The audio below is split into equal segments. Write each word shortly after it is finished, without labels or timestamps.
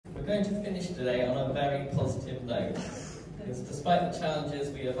going to finish today on a very positive note, because despite the challenges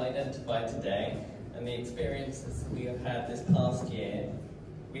we have identified today and the experiences we have had this past year,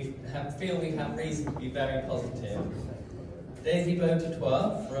 we feel we have reason to be very positive. Daisy Bow du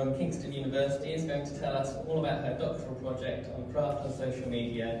Toit from Kingston University is going to tell us all about her doctoral project on craft on social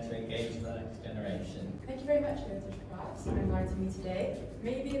media to engage the next generation. Thank you very much, Heritage Crafts, for inviting me today.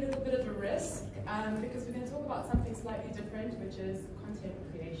 Maybe a little bit of a risk, because we're going to talk about something slightly different, which is content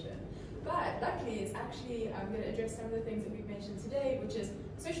creation. But luckily, it's actually, I'm going to address some of the things that we've mentioned today, which is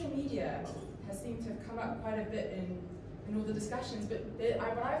social media has seemed to have come up quite a bit in all the discussions, but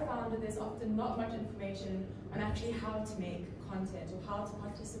what I found is there's often not much information on actually how to make content or how to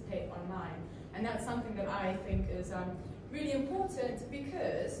participate online. And that's something that I think is really important,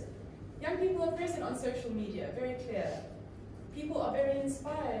 because young people are present on social media, very clear. People are very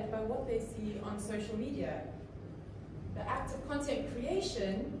inspired by what they see on social media. The act of content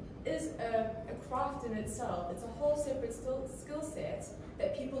creation is a craft in itself. It's a whole separate skill set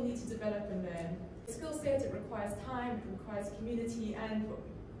that people need to develop and learn. The skill set, it requires time, it requires community, and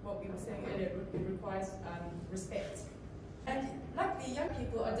what we were saying earlier, it requires respect. And luckily, young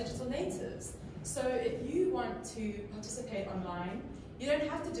people are digital natives. So if you want to participate online, you don't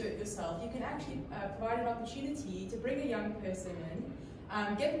have to do it yourself. You can actually provide an opportunity to bring a young person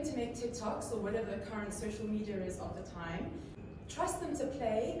in, get them to make TikToks or whatever the current social media is of the time, trust them to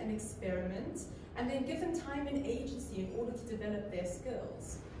play and experiment, and then give them time and agency in order to develop their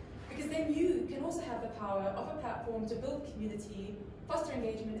skills. Because then you can also have the power of a platform to build community, foster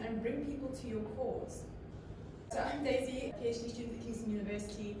engagement, and bring people to your cause. So I'm Daisy, a PhD student at Kingston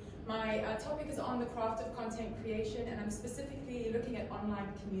University. My topic is on the craft of content creation, and I'm specifically looking at online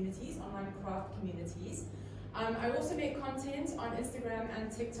communities, online craft communities. I also make content on Instagram and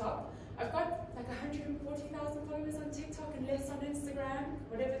TikTok. I've got like 140,000 followers on TikTok and less on Instagram,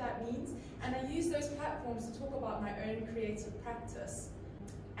 whatever that means. And I use those platforms to talk about my own creative practice.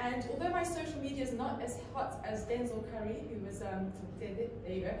 And although my social media is not as hot as Denzel Curry, who was, there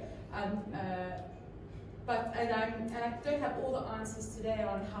you go, and I don't have all the answers today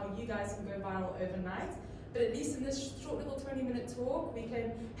on how you guys can go viral overnight, but at least in this short little 20-minute talk, we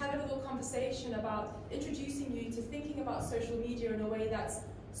can have a little conversation about introducing you to thinking about social media in a way that's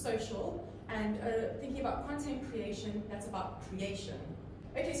social, and thinking about content creation that's about creation.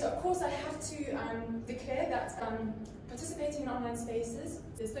 Okay, so of course I have to declare that participating in online spaces,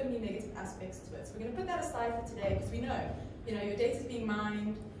 there's so many negative aspects to it. So we're going to put that aside for today, because we know, your data is being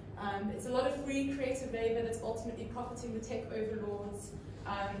mined. It's a lot of free creative labor that's ultimately profiting the tech overlords.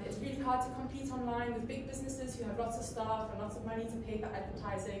 It's really hard to compete online with big businesses who have lots of staff and lots of money to pay for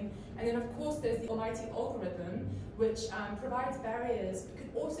advertising. And then of course there's the almighty algorithm, which provides barriers, but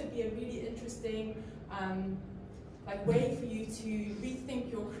could also be a really interesting way for you to rethink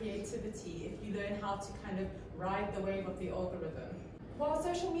your creativity if you learn how to kind of ride the wave of the algorithm. While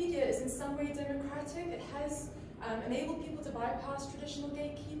social media is in some way democratic, it has enabled people to bypass traditional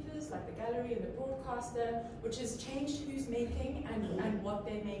gatekeepers like the gallery and the broadcaster, which has changed who's making and what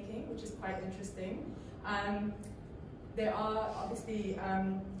they're making, which is quite interesting. There are obviously,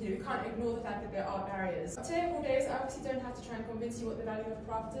 you can't ignore the fact that there are barriers. Today of all days, I obviously don't have to try and convince you what the value of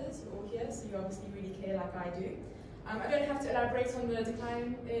craft is. You're all here, so you obviously really care like I do. I don't have to elaborate on the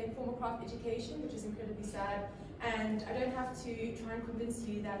decline in formal craft education, which is incredibly sad. And I don't have to try and convince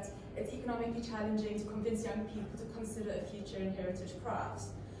you that it's economically challenging to convince young people to consider a future in heritage crafts.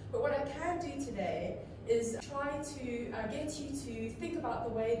 But what I can do today is try to get you to think about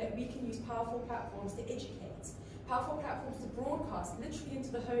the way that we can use powerful platforms to educate, powerful platforms to broadcast literally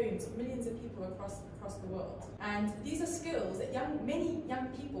into the homes of millions of people across the world. And these are skills that many young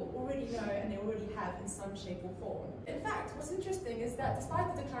people already know and they already have in some shape or form. In fact, what's interesting is that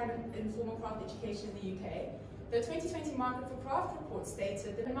despite the decline in formal craft education in the UK, the 2020 Market for Craft report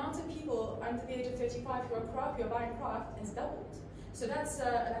stated that the amount of people under the age of 35 who are buying craft has doubled. So that's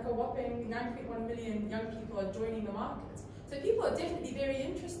like a whopping 9.1 million young people are joining the market. So people are definitely very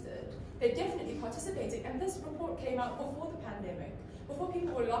interested. They're definitely participating. And this report came out before the pandemic, before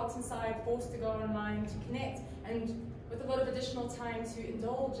people were locked inside, forced to go online to connect, and with a lot of additional time to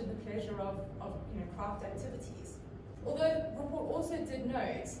indulge in the pleasure of craft activities. Although the report also did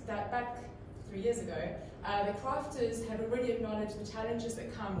note that back 3 years ago, the crafters had already acknowledged the challenges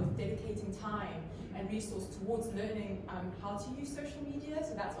that come with dedicating time and resource towards learning how to use social media.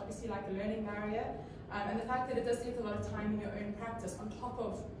 So that's obviously like a learning barrier. And the fact that it does take a lot of time in your own practice on top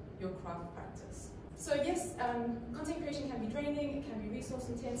of your craft practice. So yes, content creation can be draining, it can be resource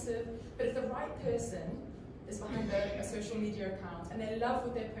intensive, but if the right person is behind building a social media account, and they love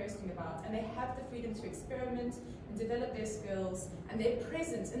what they're posting about, and they have the freedom to experiment and develop their skills, and they're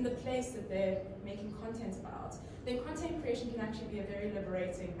present in the place that they're making content about, then content creation can actually be a very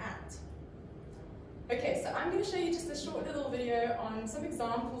liberating act. Okay, so I'm going to show you just a short little video on some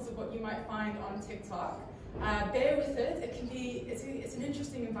examples of what you might find on TikTok. Bear with it, it's an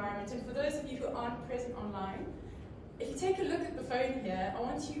interesting environment, and for those of you who aren't present online, if you take a look at the phone here, I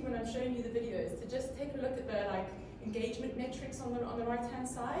want you, when I'm showing you the videos, to just take a look at the engagement metrics on the right-hand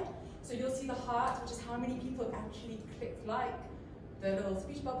side. So you'll see the heart, which is how many people actually clicked like, the little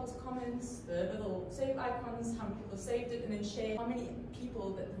speech bubbles comments, the little save icons, how many people saved it, and then shared, how many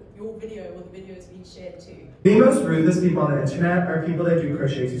people that your video or the video is being shared to. The most ruthless people on the internet are people that do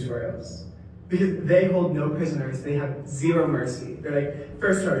crochet tutorials. Because they hold no prisoners, they have zero mercy. They're like,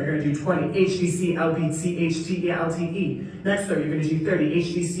 first row, you're gonna do 20, HDC, LPT, HTE, LTE. Next row, you're gonna do 30,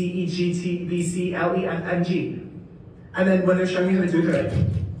 HDC, EGT, BC, LE, FMG. And then when they're showing you how to do it, they're like,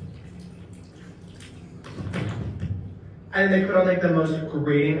 and then they put on the most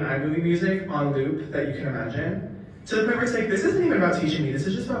grating iMovie music on loop that you can imagine. To the point where it's like, this isn't even about teaching me, this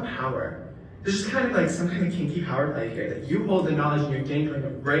is just about power. There's just kind of some kind of kinky power play here, that you hold the knowledge and you're dangling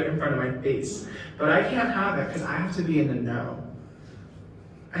it right in front of my face. But I can't have it because I have to be in the know.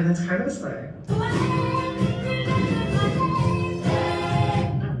 And that's kind of a slay. We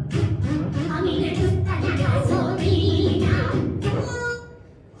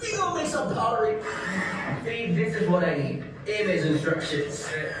gonna make some pottery. See, this is what I need. Image instructions.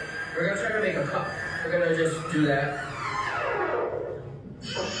 We're gonna try to make a cup. We're gonna just do that.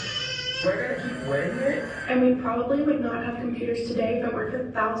 We're gonna keep wetting it. And we probably would not have computers today if it weren't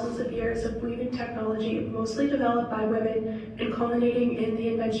for thousands of years of weaving technology, mostly developed by women and culminating in the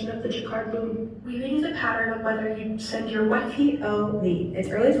invention of the jacquard loom. Weaving is a pattern of whether you send your POV. It's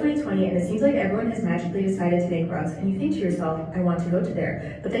early 2020 and it seems like everyone has magically decided to make rugs, and you think to yourself, I want to go to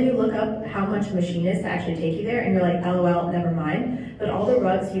there. But then you look up how much a machine is to actually take you there and you're like, LOL, never mind. But all the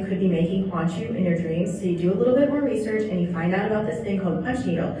rugs you could be making haunt you in your dreams, so you do a little bit more research and you find out about this thing called punch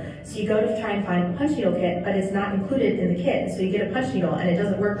needle. So you go to try and find a punch needle kit, but it's not included in the kit. So you get a punch needle and it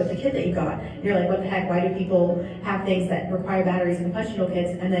doesn't work with the kit that you got. And you're like, what the heck, why do people have things that require batteries in punch needle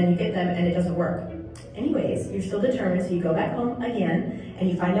kits, and then you get them and it doesn't work? Anyways, you're still determined, so you go back home again and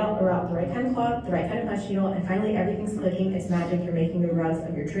you find out about the right kind of cloth, the right kind of punch needle, and finally everything's clicking, it's magic, you're making the rugs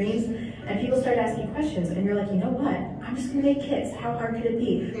of your dreams. And people start asking questions and you're like, you know what? I'm just gonna make kits. How hard could it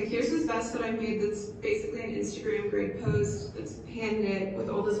be? Okay, here's this vest that I made that's basically an Instagram grade post. It's hand knit with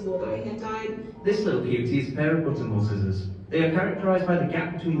all this wool that I hand dyed. This little cutie is a pair of buttonhole scissors. They are characterised by the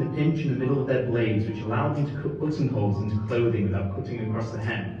gap between the pinch and the middle of their blades, which allow them to cut buttonholes into clothing without cutting across the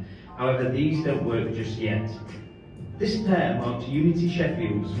hem. However, these don't work just yet. This pair marked Unity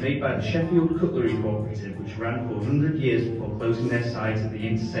Sheffield, was made by the Sheffield Cutlery Cooperative, which ran for 100 years before closing their site at the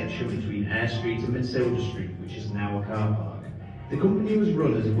intersection between Eyre Street and Midfielder Street, which is now a car park. The company was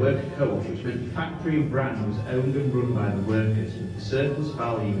run as a worker co-op, which meant the factory and brand was owned and run by the workers, with the surplus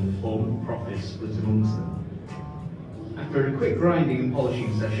value in the form of profits split amongst them. After a quick grinding and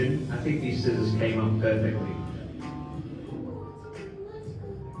polishing session, I think these scissors came out perfectly.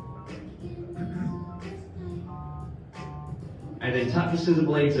 I then tap the scissor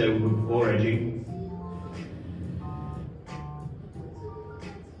blades over before edging.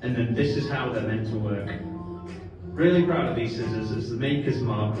 And then this is how they're meant to work. Really proud of these scissors, as the maker's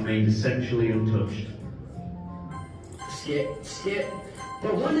mark remained essentially untouched. Skip.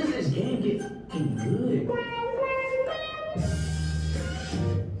 But when does this game get fucking good?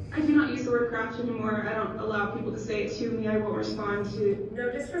 I do not use the word craft anymore. I don't allow people to say it to me. I won't respond to. No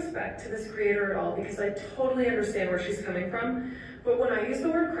disrespect to this creator at all, because I totally understand where she's coming from. But when I use the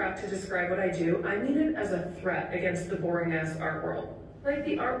word craft to describe what I do, I mean it as a threat against the boring-ass art world. Like,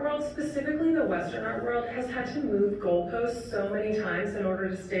 the art world, specifically the Western art world, has had to move goalposts so many times in order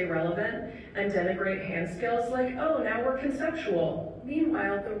to stay relevant and denigrate hand skills like, oh, now we're conceptual.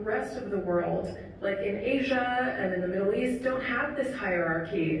 Meanwhile, the rest of the world, like in Asia and in the Middle East, don't have this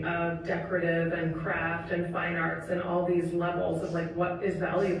hierarchy of decorative and craft and fine arts and all these levels of like what is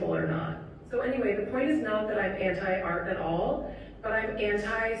valuable or not. So anyway, the point is not that I'm anti-art at all, but I'm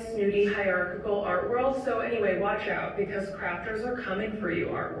anti-snooty hierarchical art world. So anyway, watch out, because crafters are coming for you,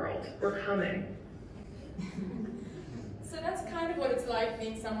 art world. We're coming. So that's kind of what it's like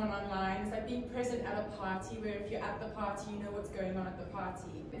being someone online. It's like being present at a party, where if you're at the party, you know what's going on at the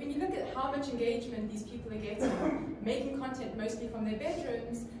party. I mean, you look at how much engagement these people are getting, making content mostly from their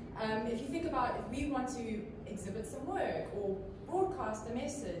bedrooms. If you think about if we want to exhibit some work or broadcast a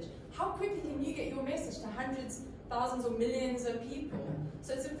message, how quickly can you get your message to hundreds, thousands, or millions of people?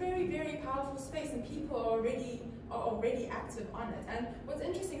 So it's a very, very powerful space, and people are already active on it. And what's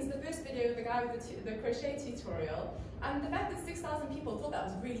interesting is the first video of the guy with the crochet tutorial, the fact that 6,000 people thought that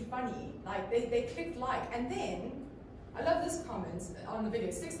was really funny. Like, they clicked like, and then, I love this comment on the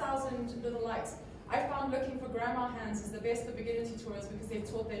video, 6,000 little likes. I found looking for grandma hands is the best for beginner tutorials because they've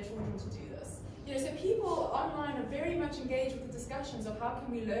taught their children to do this. You know, so people online are very much engaged with the discussions of how can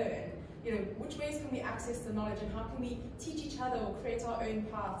we learn, you know, which ways can we access the knowledge, and how can we teach each other or create our own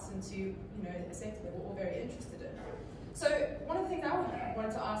paths into, you know, a sector that we're all very interested in. So one of the things I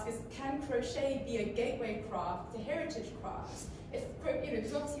wanted to ask is, can crochet be a gateway craft to heritage crafts? If, you know,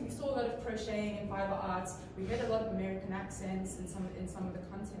 because obviously we saw a lot of crocheting and fiber arts, we heard a lot of American accents in some of the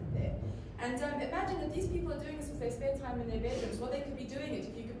content there. And imagine that these people are doing this with their spare time in their bedrooms. Well, they could be doing it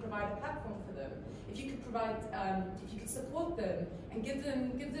if you could provide a platform for them, if you could provide, if you could support them and give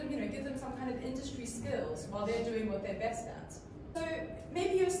them some kind of industry skills while they're doing what they're best at. So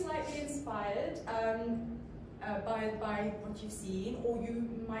maybe you're slightly inspired by what you've seen, or you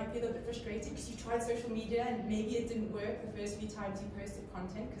might be a little bit frustrated because you tried social media and maybe it didn't work the first few times you posted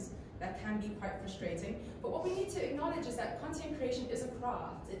content, because that can be quite frustrating. But what we need to acknowledge is that content creation is a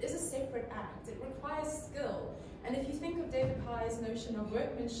craft. It is a separate act. It requires skill. And if you think of David Pye's notion of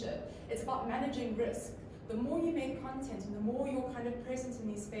workmanship, it's about managing risk. The more you make content and the more you're kind of present in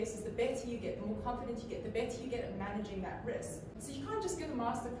these spaces, the better you get, the more confident you get, the better you get at managing that risk. So you can't just give a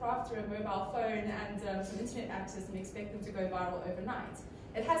master crafter a mobile phone and some internet access and expect them to go viral overnight.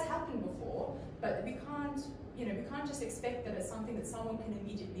 It has happened before, but we can't just expect that it's something that someone can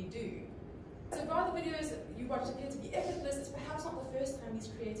immediately do. So while the videos you watch appear to be effortless, it's perhaps not the first time these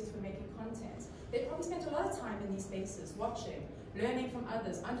creators were making content. They probably spent a lot of time in these spaces, watching, learning from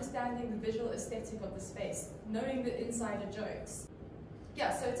others, understanding the visual aesthetic of the space, knowing the insider jokes.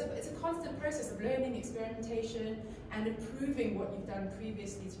 Yeah, so it's a constant process of learning, experimentation, and improving what you've done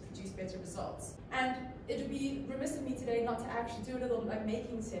previously to produce better results. And it would be remiss of me today not to actually do a little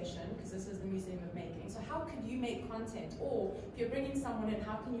making session, because this is the Museum of Making. So how could you make content? Or if you're bringing someone in,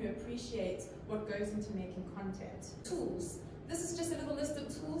 how can you appreciate what goes into making content? Tools. This is just a little list of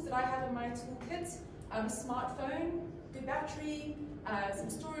tools that I have in my toolkit. A smartphone, good battery, some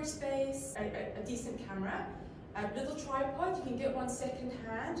storage space, a decent camera, a little tripod. You can get one second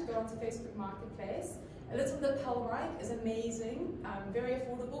hand, go onto Facebook Marketplace. A little lapel mic is amazing, very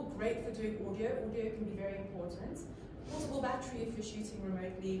affordable, great for doing audio. Audio can be very important. Portable battery if you're shooting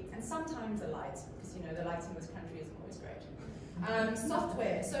remotely, and sometimes a light, because you know the lights in this country isn't always great.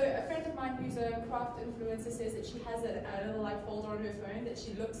 Software. So a friend of mine who's a craft influencer says that she has a little folder on her phone that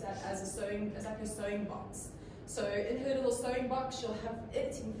she looks at as like a sewing box. So in her little sewing box, she'll have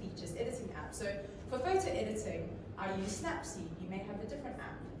editing features, editing apps. So for photo editing, I use Snapseed. You may have a different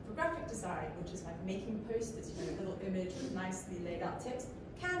app. For graphic design, which is like making posters, you know, a little image with nicely laid out text,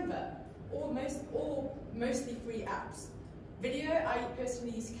 Canva, all mostly free apps. Video, I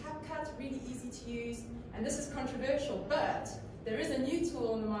personally use CapCut, really easy to use, and this is controversial, but there is a new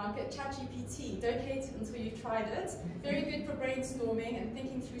tool on the market, ChatGPT. Don't hate it until you've tried it. Very good for brainstorming and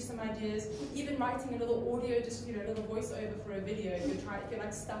thinking through some ideas, even writing a little audio, just a little voiceover for a video if you're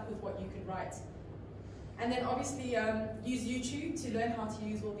like stuck with what you could write. And then obviously use YouTube to learn how to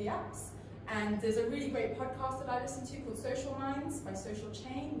use all the apps. And there's a really great podcast that I listen to called Social Minds by Social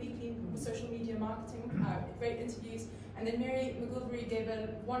Chain, weekly social media marketing, great interviews. And then Mary McGilvery gave a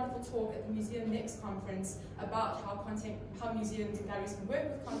wonderful talk at the Museum Next conference about how museums and galleries can work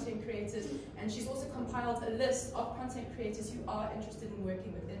with content creators. And she's also compiled a list of content creators who are interested in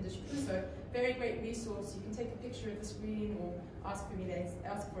working with industry. So very great resource. You can take a picture of the screen or ask for it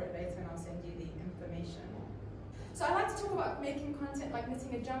later and I'll send you the information. So I like to talk about making content like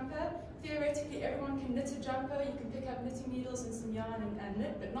knitting a jumper. Theoretically, everyone can knit a jumper. You can pick up knitting needles and some yarn and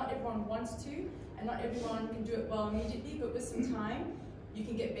knit, but not everyone wants to, and not everyone can do it well immediately, but with some time, you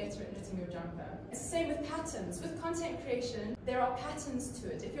can get better at knitting your jumper. It's the same with patterns. With content creation, there are patterns to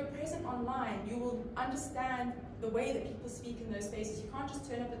it. If you're present online, you will understand the way that people speak in those spaces. You can't just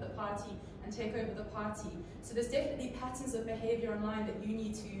turn up at the party and take over the party. So there's definitely patterns of behavior online that you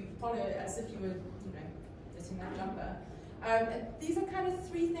need to follow as if you were, knitting that jumper. And these are kind of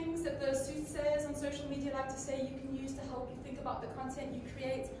three things that the soothsayers on social media like to say you can use to help you think about the content you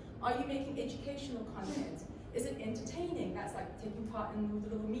create. Are you making educational content? Is it entertaining? That's like taking part in the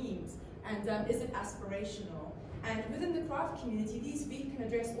little memes. And is it aspirational? And within the craft community, we can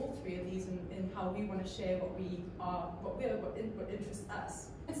address all three of these in how we want to share what we are, what interests us.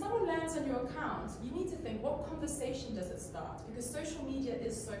 When someone lands on your account, you need to think, what conversation does it start? Because social media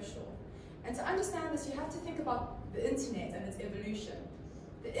is social. And to understand this, you have to think about the internet and its evolution.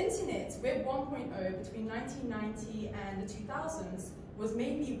 The internet, Web 1.0, between 1990 and the 2000s, was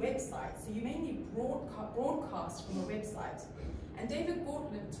mainly websites, so you mainly broadcast from a website. And David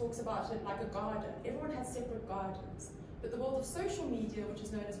Gortland talks about it like a garden. Everyone had separate gardens. But the world of social media, which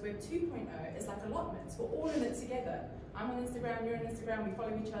is known as Web 2.0, is like allotments. We're all in it together. I'm on Instagram, you're on Instagram, we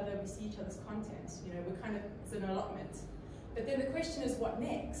follow each other, we see each other's content. You know, we're kind of, it's an allotment. But then the question is, what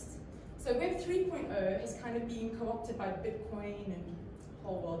next? So Web 3.0 has kind of been co-opted by Bitcoin and a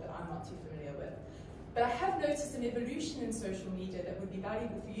whole world that I'm not too familiar with. But I have noticed an evolution in social media that would be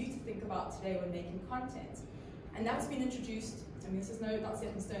valuable for you to think about today when making content. And that's been introduced, I mean, this is not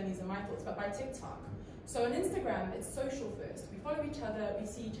set in stone, these are my thoughts, but by TikTok. So on Instagram, it's social first. We follow each other, we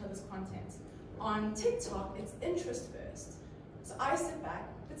see each other's content. On TikTok, it's interest first. So I sit back,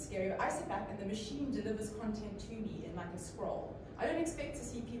 a bit scary, but I sit back and the machine delivers content to me in like a scroll. I don't expect to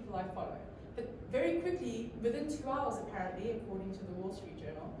see people I follow. But very quickly, within 2 hours apparently, according to the Wall Street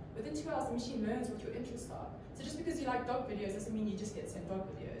Journal, within 2 hours the machine learns what your interests are. So just because you like dog videos doesn't mean you just get sent dog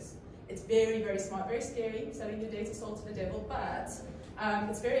videos. It's very, very smart, very scary, selling your data sold to the devil, but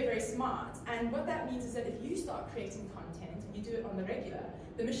it's very, very smart. And what that means is that if you start creating content and you do it on the regular,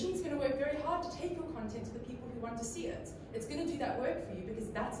 the machine's going to work very hard to take your content to the people who want to see it. It's going to do that work for you because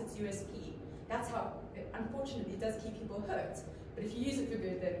that's its USP. That's how, unfortunately, it does keep people hooked. But if you use it for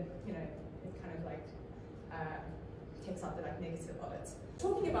good, then, you know, it kind of like takes out the like negative of it.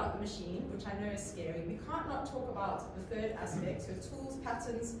 Talking about the machine, which I know is scary, we can't not talk about the third aspect, so tools,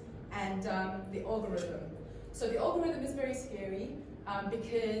 patterns, and the algorithm. So the algorithm is very scary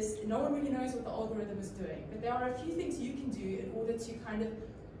because no one really knows what the algorithm is doing. But there are a few things you can do in order to kind of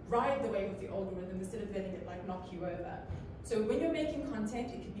ride the wave of the algorithm instead of letting it like knock you over. So when you're making content,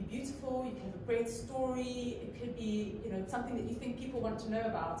 it could be beautiful, you can have a great story, it could be, you know, something that you think people want to know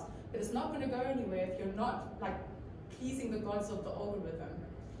about, but it's not going to go anywhere if you're not like pleasing the gods of the algorithm.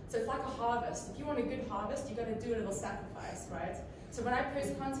 So it's like a harvest. If you want a good harvest, you've got to do a little sacrifice, right? So when I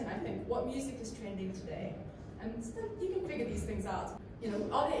post content, I think, what music is trending today? And you can figure these things out. You know,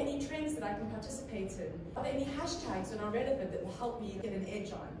 are there any trends that I can participate in? Are there any hashtags that are relevant that will help me get an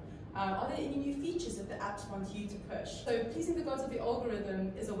edge on? Are there any new features that the apps want you to push? So pleasing the gods of the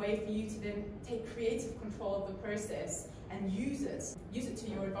algorithm is a way for you to then take creative control of the process and use it to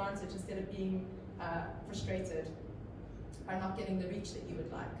your advantage instead of being frustrated by not getting the reach that you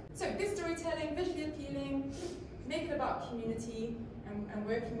would like. So good storytelling, visually appealing, make it about community, and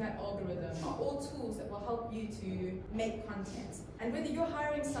working that algorithm are all tools that will help you to make content. And whether you're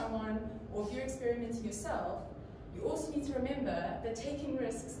hiring someone or if you're experimenting yourself, you also need to remember that taking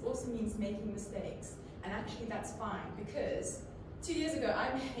risks also means making mistakes. And actually that's fine, because 2 years ago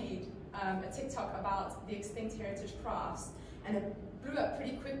I made a TikTok about the extinct heritage crafts, and it blew up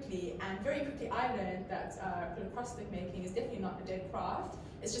pretty quickly, and very quickly I learned that crossstick making is definitely not a dead craft,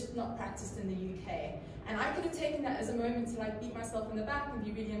 it's just not practiced in the UK. And I could have taken that as a moment to like beat myself in the back and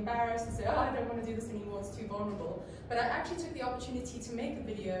be really embarrassed and say, oh, I don't want to do this anymore, it's too vulnerable. But I actually took the opportunity to make a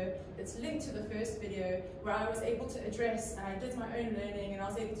video that's linked to the first video where I was able to address, and I did my own learning, and I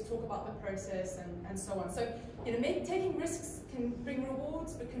was able to talk about the process and so on. So, you know, taking risks can bring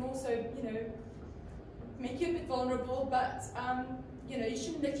rewards, but can also, you know, make you a bit vulnerable, but you know, it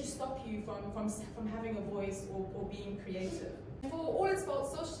shouldn't let you stop you from having a voice or being creative. For all its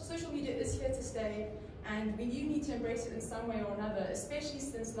faults, social media is here to stay, and we do need to embrace it in some way or another, especially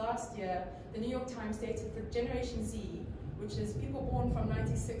since last year, the New York Times stated for Generation Z, which is people born from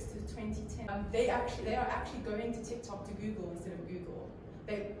 96 to 2010, they are actually going to TikTok to Google instead of Google.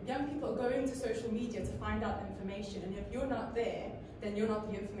 Young people are going to social media to find out information, and if you're not there, then you're not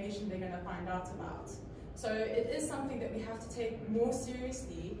the information they're going to find out about. So it is something that we have to take more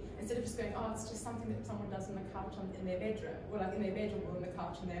seriously instead of just going, oh, it's just something that someone does on the couch in their bedroom, or like in their bedroom or on the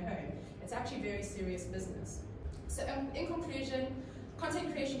couch in their home. It's actually very serious business. So in conclusion,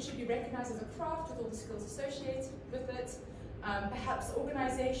 content creation should be recognized as a craft with all the skills associated with it. Perhaps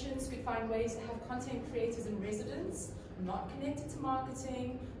organizations could find ways to have content creators in residence, not connected to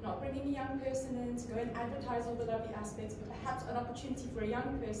marketing, not bringing a young person in to go and advertise all the lovely aspects, but perhaps an opportunity for a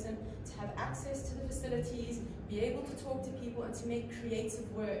young person to have access to the facilities, be able to talk to people, and to make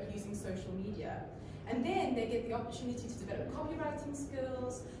creative work using social media. And then they get the opportunity to develop copywriting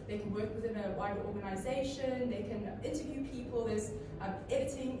skills, they can work within a wider organization, they can interview people, there's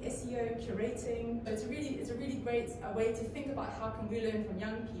editing, SEO, curating. So it's a really great way to think about how can we learn from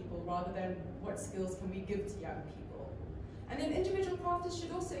young people rather than what skills can we give to young people. And then individual crafters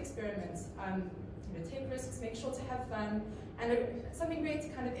should also experiment, you know, take risks, make sure to have fun. And something great to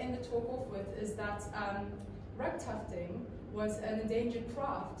kind of end the talk off with is that rug tufting was an endangered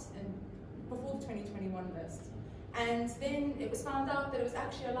craft before the 2021 list. And then it was found out that it was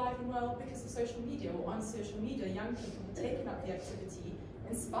actually alive and well because of social media, or on social media, young people had taken up the activity,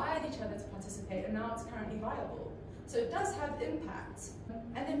 inspired each other to participate, and now it's currently viable. So it does have impact.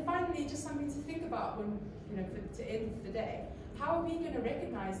 And then finally, just something to think about when, to end the day. How are we going to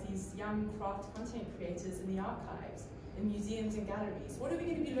recognize these young craft content creators in the archives, in museums and galleries? What are we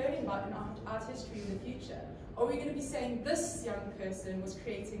going to be learning about in art history in the future? Are we going to be saying this young person was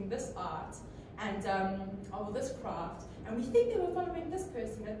creating this art and or this craft, and we think they were following this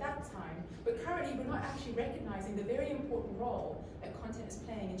person at that time, but currently we're not actually recognizing the very important role that content is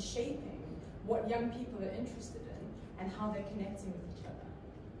playing in shaping what young people are interested in and how they're connecting with each other.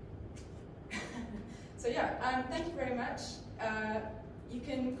 So yeah, thank you very much. You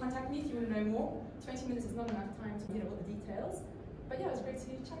can contact me if you want to know more. 20 minutes is not enough time to all the details. But yeah, it was great to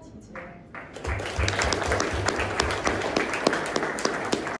chat to you today.